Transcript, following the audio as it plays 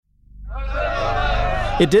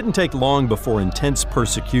It didn't take long before intense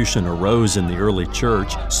persecution arose in the early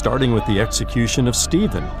church, starting with the execution of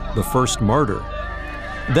Stephen, the first martyr.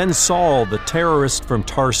 Then Saul, the terrorist from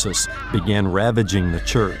Tarsus, began ravaging the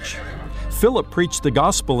church. Philip preached the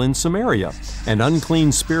gospel in Samaria, and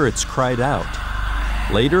unclean spirits cried out.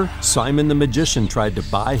 Later, Simon the magician tried to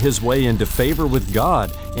buy his way into favor with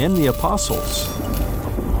God and the apostles.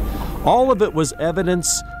 All of it was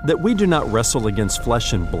evidence that we do not wrestle against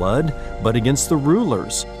flesh and blood, but against the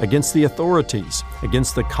rulers, against the authorities,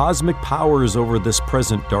 against the cosmic powers over this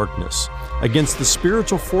present darkness, against the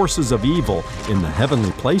spiritual forces of evil in the heavenly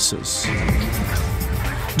places.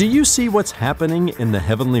 Do you see what's happening in the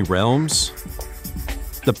heavenly realms?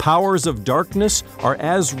 The powers of darkness are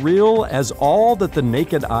as real as all that the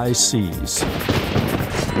naked eye sees.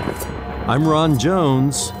 I'm Ron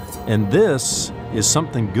Jones, and this is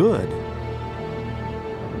Something Good.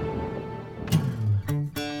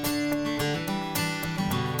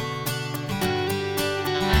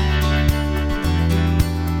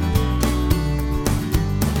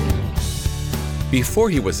 Before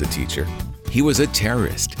he was a teacher, he was a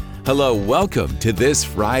terrorist. Hello, welcome to this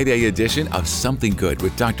Friday edition of Something Good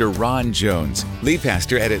with Dr. Ron Jones, lead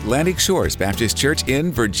pastor at Atlantic Shores Baptist Church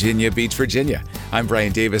in Virginia Beach, Virginia. I'm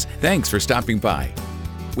Brian Davis. Thanks for stopping by.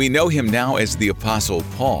 We know him now as the Apostle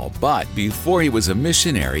Paul, but before he was a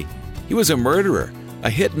missionary, he was a murderer, a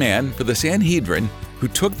hitman for the Sanhedrin who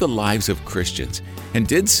took the lives of Christians and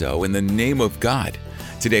did so in the name of God.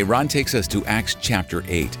 Today, Ron takes us to Acts chapter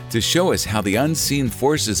 8 to show us how the unseen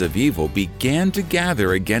forces of evil began to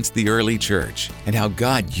gather against the early church and how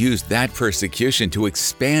God used that persecution to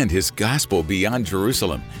expand His gospel beyond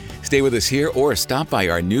Jerusalem. Stay with us here or stop by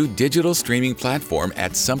our new digital streaming platform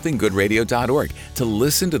at somethinggoodradio.org to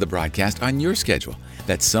listen to the broadcast on your schedule.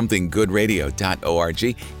 That's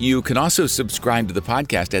somethinggoodradio.org. You can also subscribe to the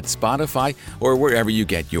podcast at Spotify or wherever you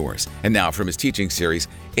get yours. And now from his teaching series,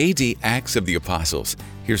 AD Acts of the Apostles,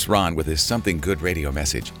 here's Ron with his Something Good radio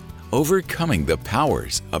message, Overcoming the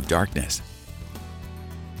Powers of Darkness.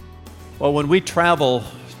 Well, when we travel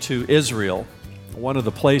to Israel, one of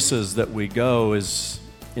the places that we go is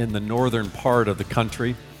in the northern part of the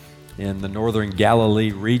country, in the northern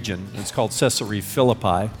Galilee region. It's called Caesarea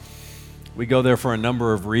Philippi. We go there for a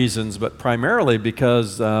number of reasons, but primarily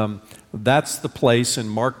because that's the place in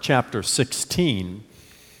Mark chapter 16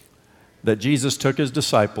 that Jesus took his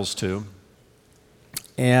disciples to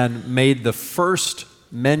and made the first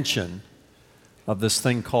mention of this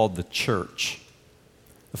thing called the church.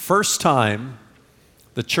 The first time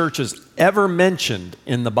the church is ever mentioned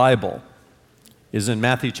in the Bible is in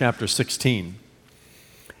Matthew chapter 16.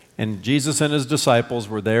 And Jesus and his disciples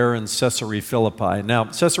were there in Caesarea Philippi. Now,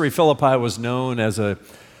 Caesarea Philippi was known as a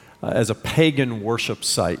pagan worship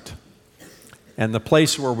site. And the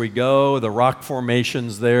place where we go, the rock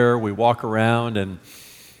formations there, we walk around and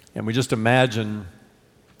we just imagine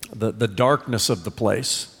the darkness of the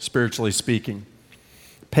place, spiritually speaking.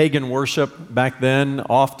 Pagan worship back then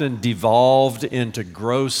often devolved into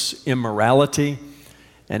gross immorality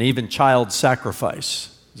and even child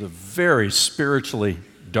sacrifice. It was a very spiritually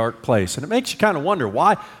dark place. And it makes you kind of wonder,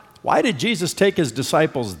 why did Jesus take his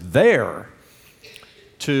disciples there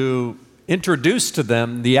to introduce to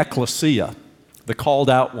them the ecclesia, the called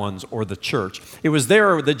out ones, or the church? It was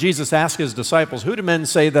there that Jesus asked his disciples, "Who do men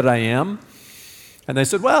say that I am?" And they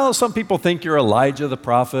said, "Well, some people think you're Elijah the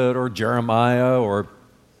prophet or Jeremiah or,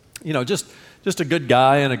 just a good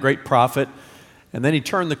guy and a great prophet." And then he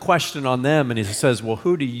turned the question on them and he says, "Well,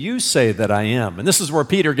 who do you say that I am?" And this is where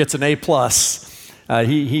Peter gets an A+.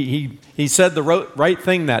 He said the right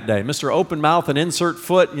thing that day. Mr. Open Mouth and Insert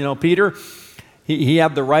Foot, Peter, he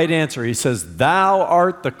had the right answer. He says, "Thou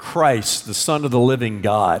art the Christ, the Son of the living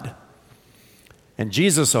God." And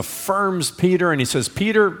Jesus affirms Peter and he says,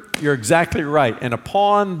 "Peter, you're exactly right. And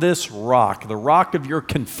upon this rock, the rock of your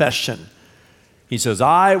confession," he says,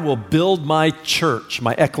 "I will build my church,"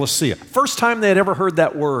 my ecclesia. First time they had ever heard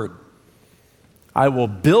that word. "I will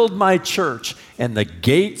build my church, and the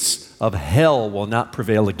gates of hell will not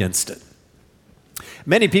prevail against it."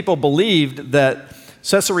 Many people believed that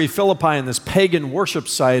Caesarea Philippi and this pagan worship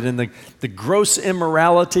site and the gross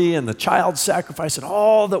immorality and the child sacrifice and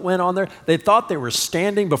all that went on there, they thought they were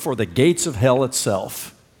standing before the gates of hell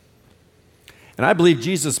itself. And I believe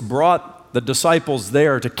Jesus brought the disciples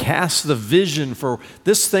there to cast the vision for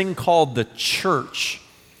this thing called the church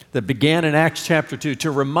that began in Acts chapter 2, to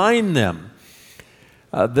remind them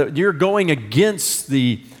that you're going against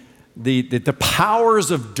the powers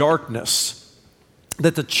of darkness,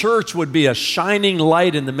 that the church would be a shining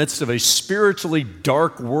light in the midst of a spiritually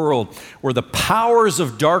dark world where the powers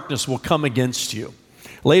of darkness will come against you.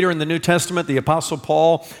 Later in the New Testament, the Apostle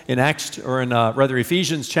Paul in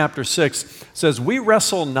Ephesians chapter 6 says, "We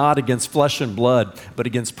wrestle not against flesh and blood, but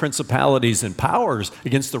against principalities and powers,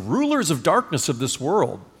 against the rulers of darkness of this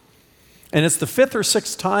world." And it's the 5th or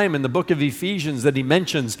 6th time in the book of Ephesians that he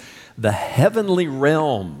mentions the heavenly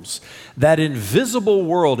realms, that invisible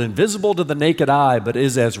world, invisible to the naked eye, but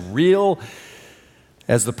is as real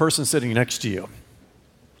as the person sitting next to you.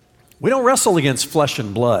 We don't wrestle against flesh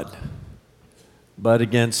and blood, but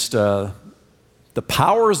against the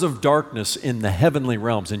powers of darkness in the heavenly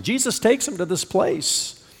realms. And Jesus takes them to this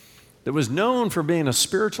place that was known for being a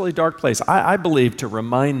spiritually dark place, I believe, to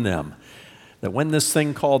remind them that when this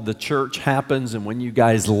thing called the church happens and when you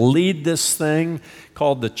guys lead this thing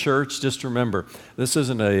called the church, just remember, this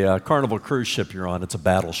isn't a Carnival cruise ship you're on, it's a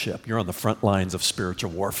battleship. You're on the front lines of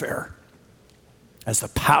spiritual warfare as the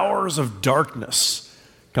powers of darkness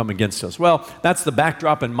come against us. Well, that's the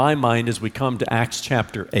backdrop in my mind as we come to Acts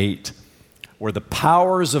chapter 8, where the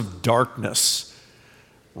powers of darkness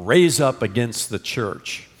raise up against the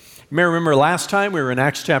church. You may remember last time we were in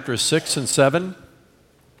Acts chapter 6 and 7,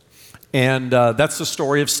 and that's the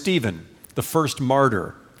story of Stephen, the first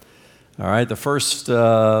martyr. All right, the first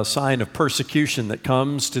sign of persecution that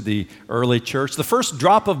comes to the early church, the first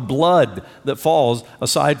drop of blood that falls,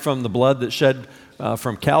 aside from the blood that shed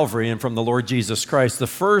from Calvary and from the Lord Jesus Christ. The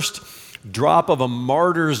first drop of a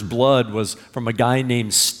martyr's blood was from a guy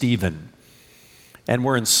named Stephen. And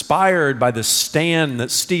we're inspired by the stand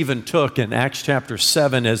that Stephen took in Acts chapter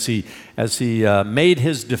 7 as he made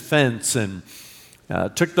his defense and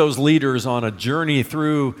took those leaders on a journey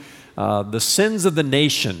through the sins of the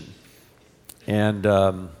nation. And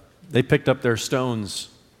they picked up their stones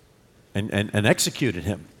and executed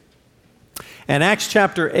him. And Acts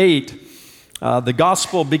chapter 8, the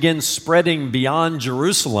gospel begins spreading beyond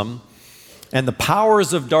Jerusalem, and the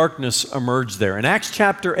powers of darkness emerge there. In Acts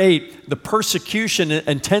chapter 8, the persecution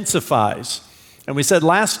intensifies. And we said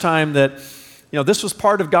last time that this was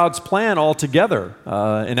part of God's plan altogether.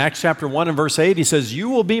 In Acts chapter 1 and verse 8, he says, "You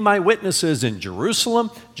will be my witnesses in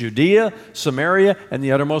Jerusalem, Judea, Samaria, and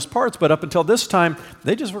the uttermost parts." But up until this time,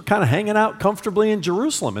 they just were kind of hanging out comfortably in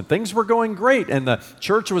Jerusalem, and things were going great, and the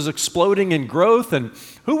church was exploding in growth, and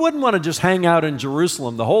who wouldn't want to just hang out in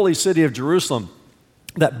Jerusalem, the holy city of Jerusalem,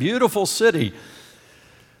 that beautiful city?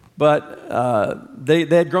 But they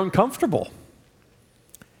had grown comfortable.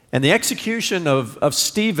 And the execution of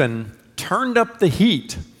Stephen turned up the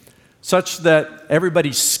heat such that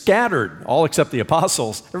everybody scattered, all except the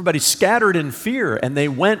apostles, everybody scattered in fear, and they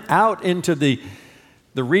went out into the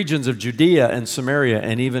regions of Judea and Samaria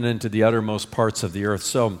and even into the uttermost parts of the earth.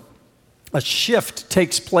 So a shift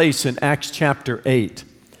takes place in Acts chapter 8,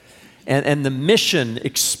 and the mission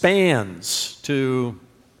expands to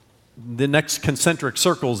the next concentric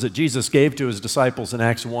circles that Jesus gave to his disciples in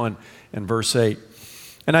Acts 1 and verse 8.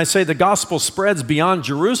 And I say the gospel spreads beyond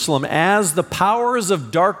Jerusalem as the powers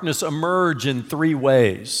of darkness emerge in 3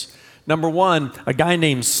 ways. Number 1, a guy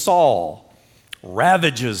named Saul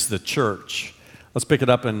ravages the church. Let's pick it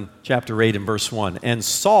up in chapter 8 and verse 1. "And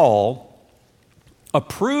Saul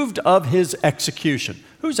approved of his execution."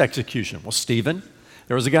 Whose execution? Well, Stephen.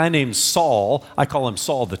 There was a guy named Saul. I call him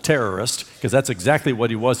Saul the terrorist because that's exactly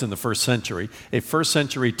what he was in the first century. A first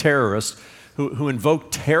century terrorist who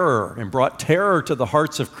invoked terror and brought terror to the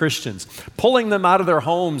hearts of Christians, pulling them out of their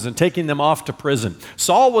homes and taking them off to prison.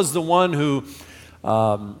 Saul was the one who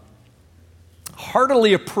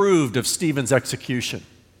heartily approved of Stephen's execution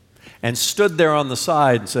and stood there on the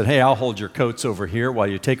side and said, "Hey, I'll hold your coats over here while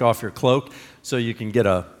you take off your cloak so you can get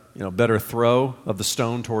a better throw of the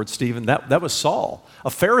stone towards Stephen." That was Saul,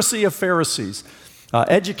 a Pharisee of Pharisees.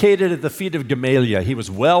 Educated at the feet of Gamaliel, he was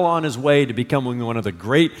well on his way to becoming one of the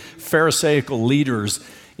great Pharisaical leaders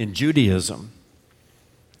in Judaism.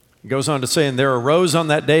 He goes on to say, "And there arose on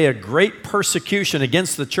that day a great persecution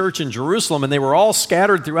against the church in Jerusalem, and they were all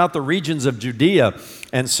scattered throughout the regions of Judea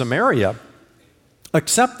and Samaria,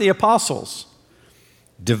 except the apostles.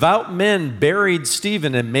 Devout men buried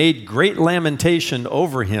Stephen and made great lamentation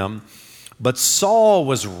over him, but Saul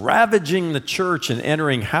was ravaging the church and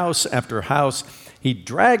entering house after house. He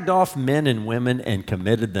dragged off men and women and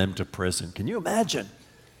committed them to prison." Can you imagine?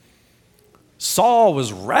 Saul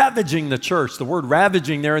was ravaging the church. The word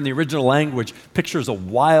ravaging there in the original language pictures a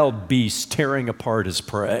wild beast tearing apart his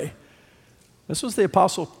prey. This was the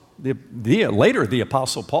later the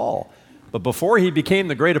Apostle Paul. But before he became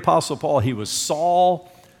the great Apostle Paul, he was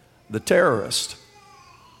Saul the terrorist,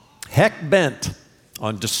 heck bent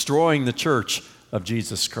on destroying the church of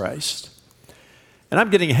Jesus Christ. And I'm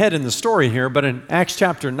getting ahead in the story here, but in Acts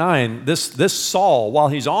chapter 9, this Saul, while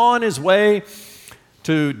he's on his way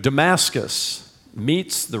to Damascus,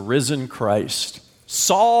 meets the risen Christ.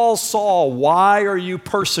 Saul, Saul, why are you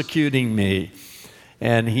persecuting me?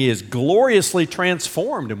 And he is gloriously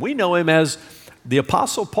transformed, and we know him as the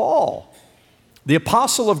Apostle Paul, the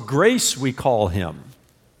apostle of grace we call him.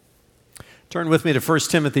 Turn with me to 1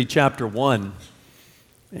 Timothy chapter 1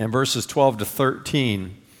 and verses 12 to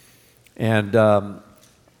 13. And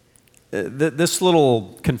this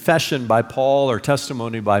little confession by Paul, or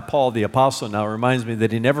testimony by Paul the apostle, now reminds me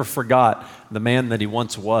that he never forgot the man that he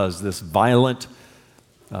once was, this violent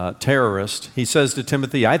terrorist. He says to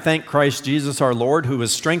Timothy, I thank Christ Jesus our Lord, who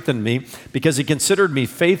has strengthened me because he considered me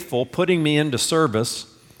faithful, putting me into service.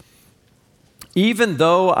 Even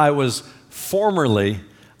though I was formerly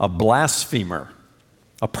a blasphemer,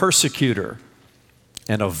 a persecutor,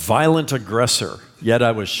 and a violent aggressor, yet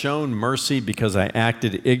I was shown mercy because I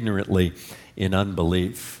acted ignorantly in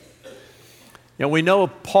unbelief. You know, we know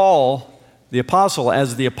Paul, the apostle,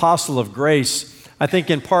 as the apostle of grace, I think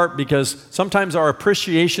in part because sometimes our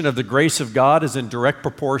appreciation of the grace of God is in direct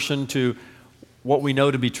proportion to what we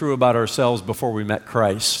know to be true about ourselves before we met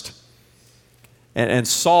Christ. And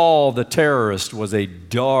Saul, the terrorist, was a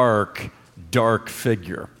dark, dark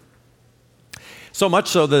figure. So much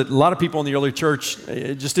so that a lot of people in the early church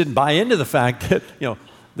just didn't buy into the fact that,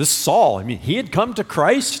 this Saul, he had come to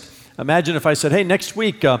Christ. Imagine if I said, hey, next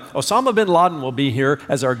week, Osama bin Laden will be here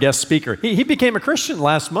as our guest speaker. He became a Christian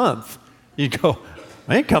last month. You'd go,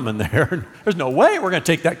 I ain't coming there. There's no way we're going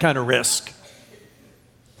to take that kind of risk.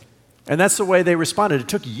 And that's the way they responded. It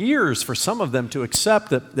took years for some of them to accept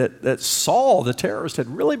that Saul, the terrorist, had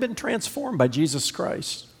really been transformed by Jesus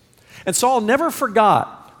Christ. And Saul never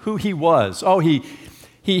forgot who he was. Oh,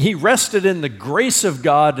 he rested in the grace of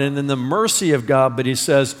God and in the mercy of God, but he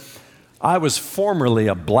says, I was formerly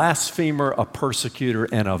a blasphemer, a persecutor,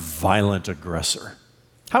 and a violent aggressor.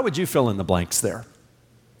 How would you fill in the blanks there?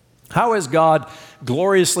 How has God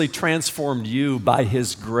gloriously transformed you by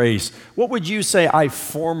his grace? What would you say I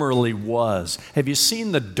formerly was? Have you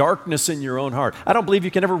seen the darkness in your own heart? I don't believe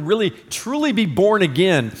you can ever really truly be born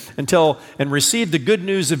again and receive the good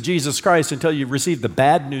news of Jesus Christ until you receive the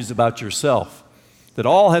bad news about yourself. That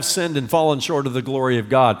all have sinned and fallen short of the glory of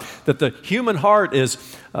God. That the human heart is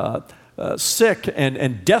sick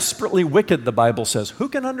and desperately wicked, the Bible says. Who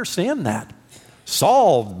can understand that?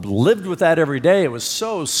 Saul lived with that every day. It was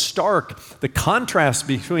so stark, the contrast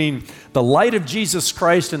between the light of Jesus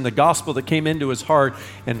Christ and the gospel that came into his heart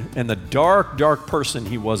and the dark, dark person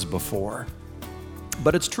he was before.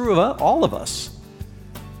 But it's true of all of us.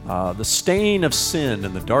 The stain of sin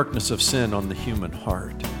and the darkness of sin on the human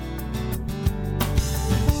heart.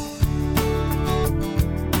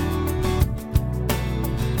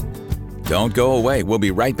 Don't go away. We'll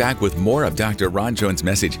be right back with more of Dr. Ron Jones'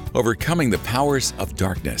 message, Overcoming the Powers of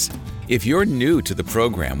Darkness. If you're new to the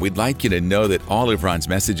program, we'd like you to know that all of Ron's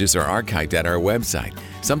messages are archived at our website,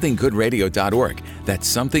 somethinggoodradio.org.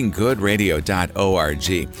 That's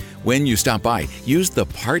somethinggoodradio.org. When you stop by, use the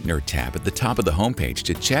Partner tab at the top of the homepage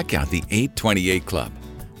to check out the 828 Club,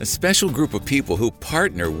 a special group of people who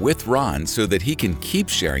partner with Ron so that he can keep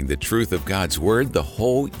sharing the truth of God's Word the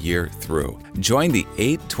whole year through. Join the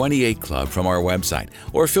 828 Club from our website,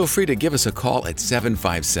 or feel free to give us a call at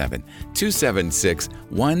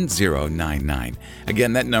 757-276-1099.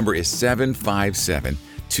 Again, that number is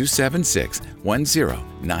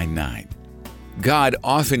 757-276-1099. God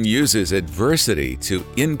often uses adversity to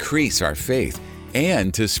increase our faith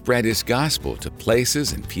and to spread his gospel to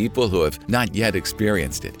places and people who have not yet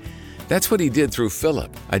experienced it. That's what he did through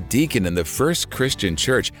Philip, a deacon in the first Christian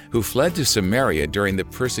church who fled to Samaria during the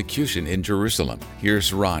persecution in Jerusalem.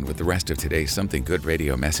 Here's Ron with the rest of today's Something Good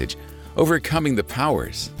radio message, Overcoming the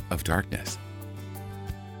Powers of Darkness.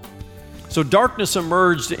 So darkness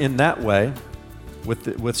emerged in that way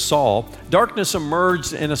with Saul. Darkness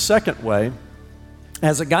emerged in a second way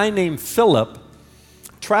as a guy named Philip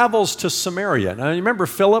travels to Samaria. Now, you remember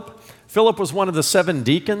Philip? Philip was one of the 7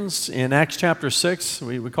 deacons in Acts chapter 6.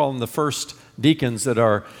 We call them the first deacons that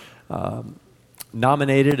are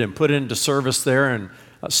nominated and put into service there. And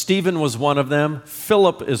Stephen was one of them.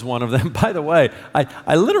 Philip is one of them. By the way,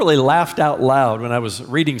 I literally laughed out loud when I was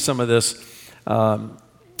reading some of this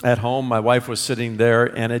at home. My wife was sitting there,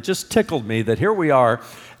 and it just tickled me that here we are.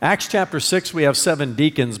 Acts chapter 6, we have 7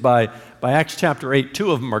 deacons. By Acts chapter 8,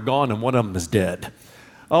 2 of them are gone and one of them is dead.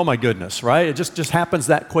 Oh my goodness, right? It just happens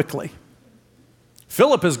that quickly.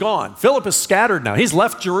 Philip is gone. Philip is scattered now. He's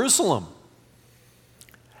left Jerusalem.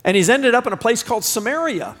 And he's ended up in a place called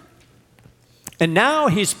Samaria. And now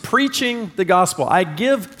he's preaching the gospel. I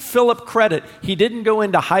give Philip credit. He didn't go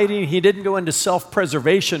into hiding. He didn't go into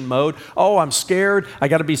self-preservation mode. Oh, I'm scared. I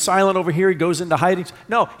got to be silent over here. He goes into hiding.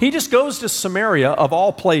 No, he just goes to Samaria, of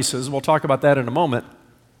all places. We'll talk about that in a moment.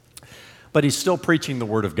 But he's still preaching the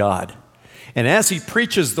word of God. And as he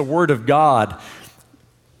preaches the word of God,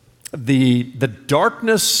 the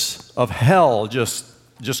darkness of hell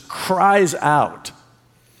just cries out.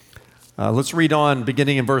 Let's read on,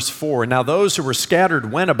 beginning in verse 4. Now those who were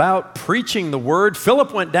scattered went about preaching the word.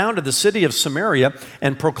 Philip went down to the city of Samaria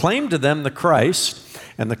and proclaimed to them the Christ.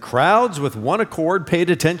 And the crowds with one accord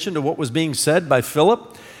paid attention to what was being said by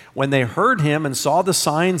Philip when they heard him and saw the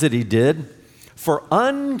signs that he did. For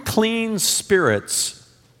unclean spirits,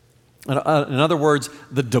 in other words,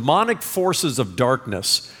 the demonic forces of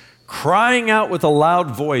darkness, crying out with a loud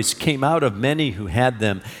voice, came out of many who had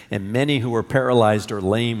them, and many who were paralyzed or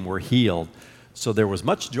lame were healed. So there was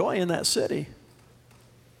much joy in that city.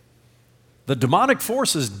 The demonic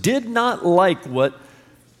forces did not like what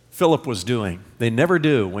Philip was doing. They never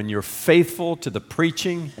do. When you're faithful to the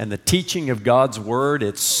preaching and the teaching of God's word,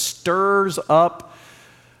 it stirs up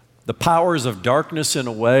the powers of darkness in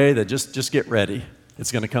a way that just get ready.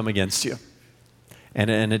 It's going to come against you.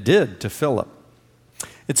 And it did to Philip.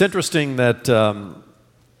 It's interesting that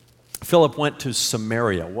Philip went to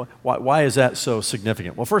Samaria. Why is that so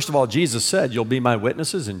significant? Well, first of all, Jesus said, you'll be my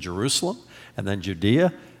witnesses in Jerusalem, and then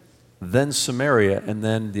Judea, then Samaria, and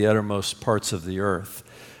then the uttermost parts of the earth.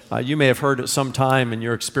 You may have heard at some time in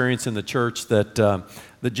your experience in the church that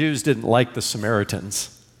the Jews didn't like the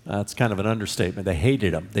Samaritans. That's kind of an understatement. They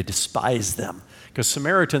hated them. They despised them. Because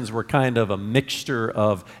Samaritans were kind of a mixture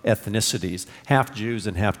of ethnicities, half Jews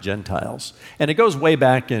and half Gentiles. And it goes way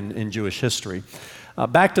back in Jewish history,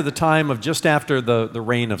 back to the time of just after the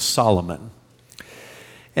reign of Solomon.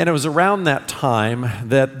 And it was around that time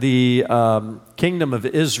that the kingdom of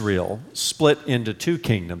Israel split into two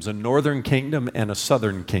kingdoms, a northern kingdom and a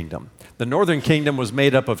southern kingdom. The northern kingdom was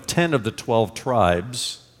made up of 10 of the 12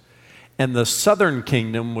 tribes, and the southern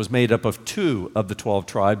kingdom was made up of 2 of the 12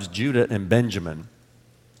 tribes, Judah and Benjamin.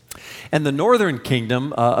 And the northern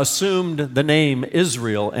kingdom assumed the name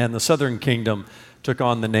Israel, and the southern kingdom took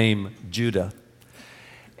on the name Judah.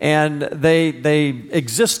 And they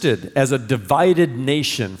existed as a divided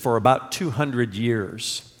nation for about 200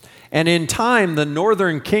 years. And in time, the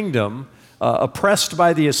northern kingdom, oppressed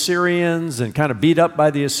by the Assyrians and kind of beat up by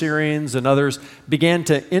the Assyrians and others, began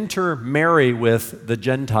to intermarry with the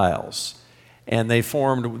Gentiles. And they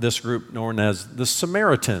formed this group known as the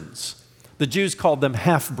Samaritans. The Jews called them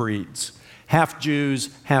half-breeds, half Jews,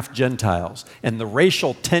 half Gentiles. And the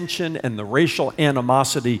racial tension and the racial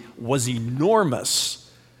animosity was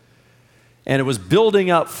enormous. And it was building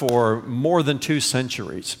up for more than 2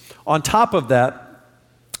 centuries. On top of that,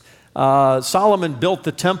 Solomon built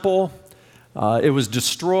the temple. It was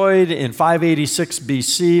destroyed in 586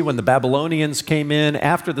 BC when the Babylonians came in.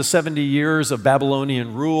 After the 70 years of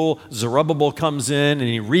Babylonian rule, Zerubbabel comes in and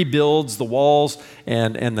he rebuilds the walls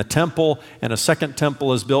and the temple, and a second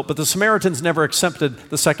temple is built. But the Samaritans never accepted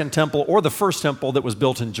the second temple or the first temple that was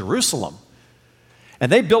built in Jerusalem.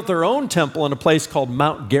 And they built their own temple in a place called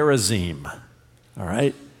Mount Gerizim. All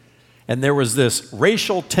right? And there was this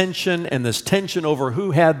racial tension and this tension over who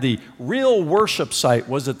had the real worship site.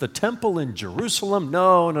 Was it the temple in Jerusalem?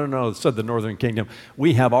 No, said the northern kingdom.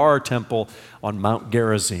 We have our temple on Mount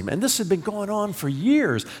Gerizim. And this had been going on for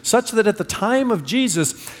years, such that at the time of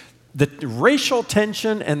Jesus, the racial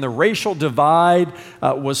tension and the racial divide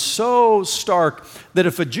was so stark that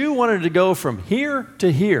if a Jew wanted to go from here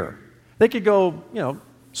to here, they could go,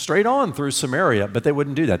 straight on through Samaria, but they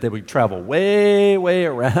wouldn't do that. They would travel way, way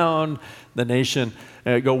around the nation,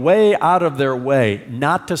 go way out of their way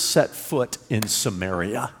not to set foot in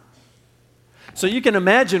Samaria. So you can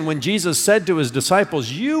imagine when Jesus said to his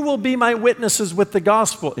disciples, you will be my witnesses with the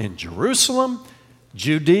gospel in Jerusalem,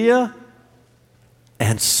 Judea,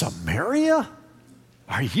 and Samaria?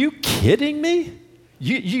 Are you kidding me?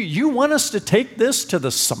 You want us to take this to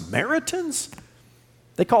the Samaritans?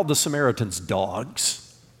 They called the Samaritans dogs.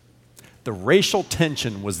 The racial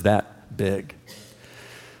tension was that big.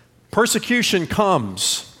 Persecution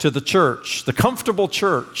comes to the church, the comfortable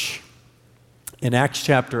church, in Acts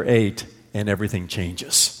chapter 8, and everything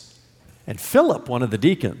changes. And Philip, one of the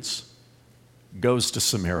deacons, goes to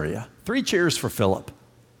Samaria. 3 cheers for Philip.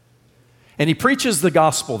 And he preaches the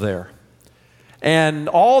gospel there. And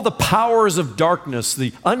all the powers of darkness,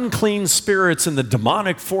 the unclean spirits and the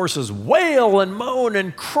demonic forces wail and moan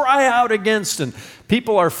and cry out against, and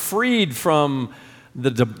people are freed from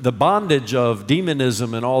the bondage of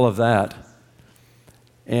demonism and all of that.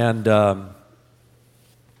 And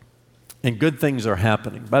and good things are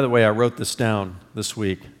happening. By the way, I wrote this down this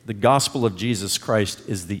week. The gospel of Jesus Christ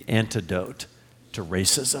is the antidote to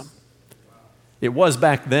racism. It was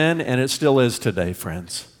back then, and it still is today,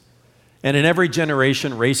 friends. And in every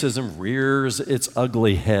generation, racism rears its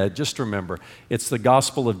ugly head. Just remember, it's the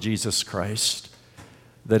gospel of Jesus Christ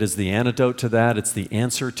that is the antidote to that. It's the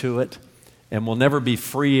answer to it. And we'll never be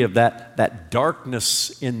free of that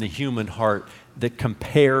darkness in the human heart that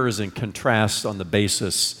compares and contrasts on the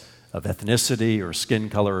basis of ethnicity or skin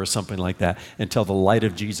color or something like that until the light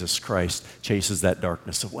of Jesus Christ chases that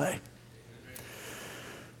darkness away.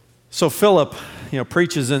 So Philip,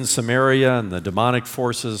 preaches in Samaria, and the demonic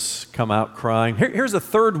forces come out crying. Here's a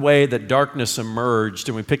third way that darkness emerged,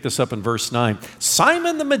 and we pick this up in verse 9.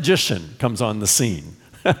 Simon the magician comes on the scene.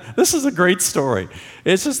 This is a great story.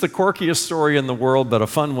 It's just the quirkiest story in the world, but a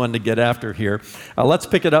fun one to get after here. Let's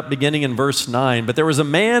pick it up beginning in verse 9. But there was a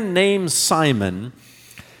man named Simon,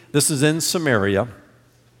 this is in Samaria,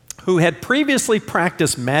 who had previously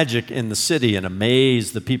practiced magic in the city and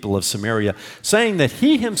amazed the people of Samaria, saying that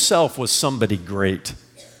he himself was somebody great.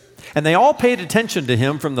 And they all paid attention to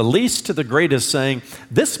him from the least to the greatest, saying,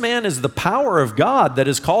 "This man is the power of God that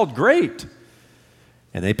is called great."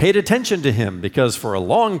 And they paid attention to him because for a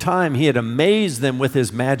long time he had amazed them with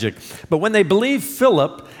his magic. But when they believed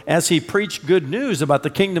Philip as he preached good news about the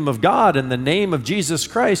kingdom of God in the name of Jesus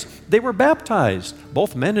Christ, they were baptized,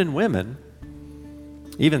 both men and women.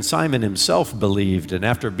 Even Simon himself believed, and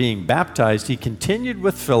after being baptized, he continued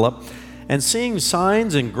with Philip, and seeing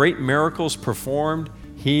signs and great miracles performed,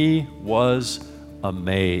 he was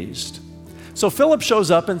amazed. So Philip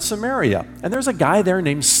shows up in Samaria, and there's a guy there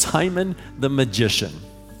named Simon the magician.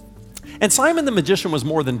 And Simon the magician was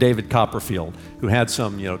more than David Copperfield, who had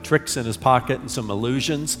some, tricks in his pocket and some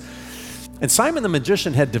illusions. And Simon the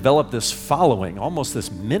magician had developed this following, almost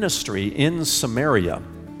this ministry in Samaria,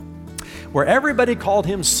 where everybody called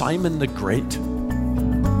him Simon the Great.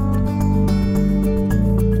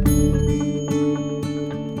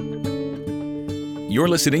 You're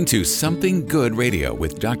listening to Something Good Radio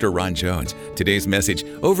with Dr. Ron Jones. Today's message,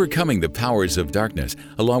 Overcoming the Powers of Darkness,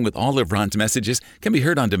 along with all of Ron's messages, can be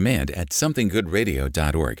heard on demand at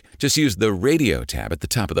somethinggoodradio.org. Just use the radio tab at the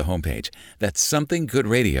top of the homepage. That's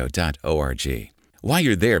somethinggoodradio.org. While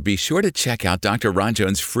you're there, be sure to check out Dr. Ron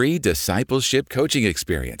Jones' free discipleship coaching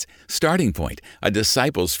experience, Starting Point, A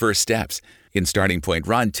Disciple's First Steps. In Starting Point,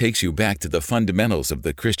 Ron takes you back to the fundamentals of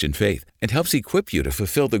the Christian faith and helps equip you to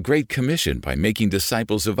fulfill the Great Commission by making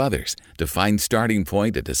disciples of others. To find Starting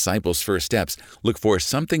Point, A Disciple's First Steps, look for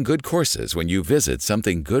Something Good courses when you visit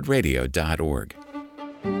somethinggoodradio.org.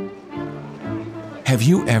 Have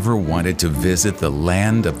you ever wanted to visit the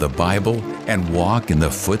land of the Bible and walk in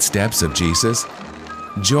the footsteps of Jesus?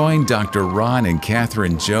 Join Dr. Ron and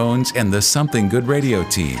Catherine Jones and the Something Good Radio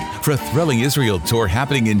team for a thrilling Israel tour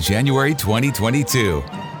happening in January 2022.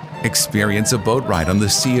 Experience a boat ride on the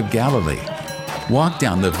Sea of Galilee. Walk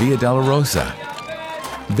down the Via Dolorosa.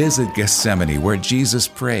 Visit Gethsemane, where Jesus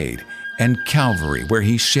prayed, and Calvary, where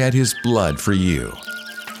he shed his blood for you.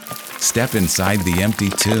 Step inside the empty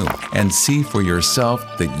tomb and see for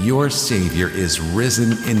yourself that your Savior is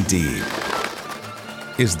risen indeed.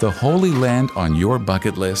 Is the Holy Land on your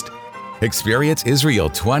bucket list? Experience Israel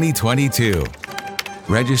 2022.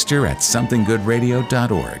 Register at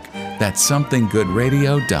somethinggoodradio.org. That's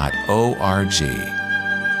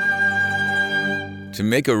somethinggoodradio.org. To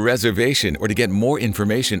make a reservation or to get more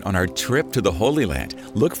information on our trip to the Holy Land,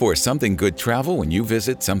 look for Something Good Travel when you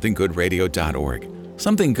visit somethinggoodradio.org.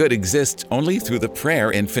 Something Good exists only through the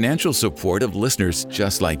prayer and financial support of listeners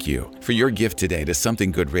just like you. For your gift today to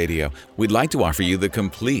Something Good Radio, we'd like to offer you the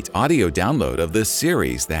complete audio download of the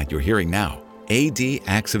series that you're hearing now, AD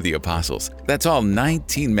Acts of the Apostles. That's all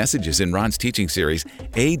 19 messages in Ron's teaching series,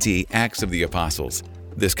 AD Acts of the Apostles.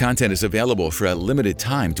 This content is available for a limited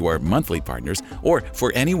time to our monthly partners or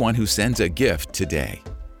for anyone who sends a gift today.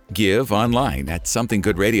 Give online at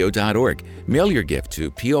somethinggoodradio.org. Mail your gift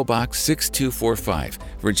to P.O. Box 6245,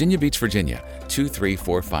 Virginia Beach, Virginia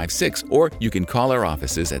 23456, or you can call our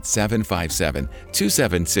offices at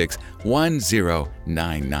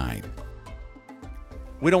 757-276-1099.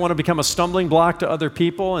 We don't want to become a stumbling block to other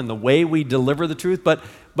people in the way we deliver the truth, but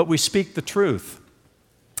we speak the truth.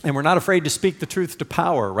 And we're not afraid to speak the truth to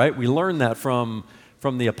power, right? We learn that from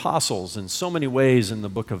the apostles in so many ways in the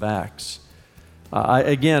book of Acts. I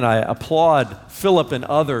applaud Philip and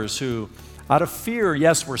others who, out of fear,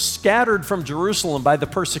 yes, were scattered from Jerusalem by the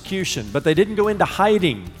persecution, but they didn't go into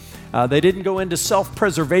hiding. They didn't go into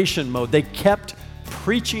self-preservation mode. They kept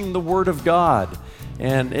preaching the Word of God.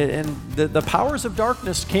 And the powers of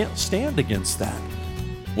darkness can't stand against that.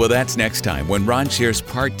 Well, that's next time when Ron shares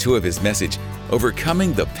part 2 of his message,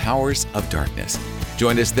 Overcoming the Powers of Darkness.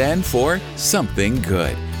 Join us then for Something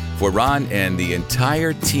Good. For Ron and the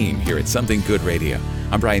entire team here at Something Good Radio,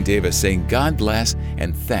 I'm Brian Davis saying God bless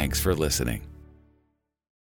and thanks for listening.